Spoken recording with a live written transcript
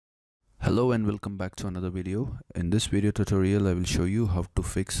Hello and welcome back to another video. In this video tutorial, I will show you how to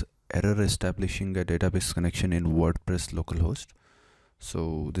fix error establishing a database connection in WordPress Localhost.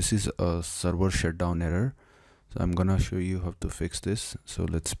 So this is a server shutdown error. So I'm gonna show you how to fix this. So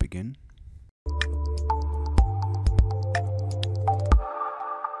let's begin.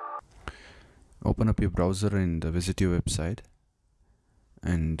 Open up your browser and visit your website.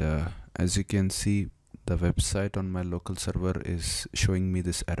 And as you can see, the website on my local server is showing me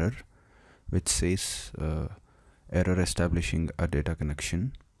this error, which says error establishing a data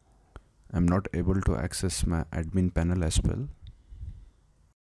connection. I'm not able to access my admin panel as well.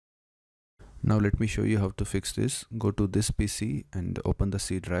 Now let me show you how to fix this. Go to this PC and open the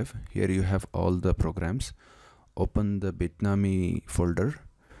C drive. Here you have all the programs. Open the Bitnami folder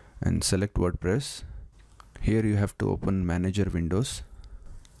and select WordPress. Here you have to open Manager Windows.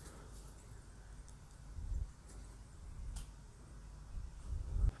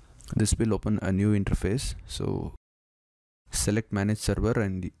 This will open a new interface. So select Manage Server,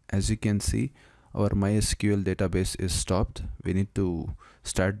 and as you can see, our MySQL database is stopped. We need to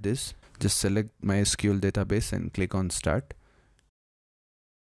start this. Just select MySQL database and click on Start.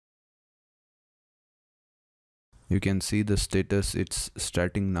 You can see the status, it's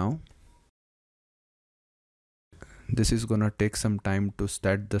starting now. This is gonna take some time to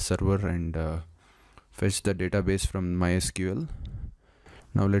start the server and fetch the database from MySQL.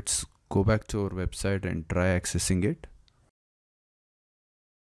 Now let's go back to our website and try accessing it.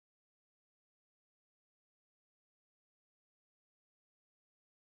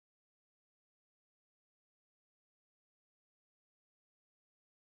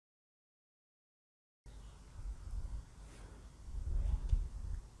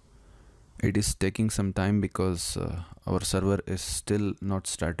 It is taking some time because our server is still not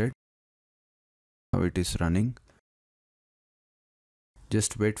started. Now it is running.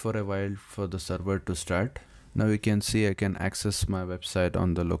 Just wait for a while for the server to start. Now you can see I can access my website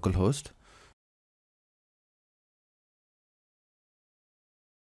on the localhost.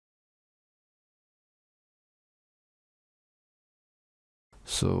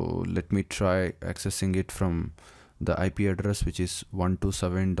 So let me try accessing it from the IP address, which is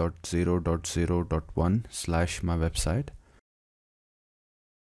 127.0.0.1/ my website.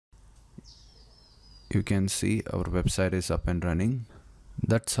 You can see our website is up and running.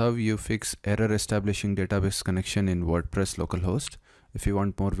 That's how you fix error establishing database connection in WordPress Localhost. If you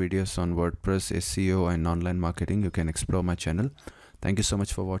want more videos on WordPress, SEO and online marketing, you can explore my channel. Thank you so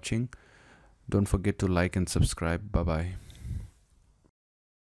much for watching. Don't forget to like and subscribe. Bye bye.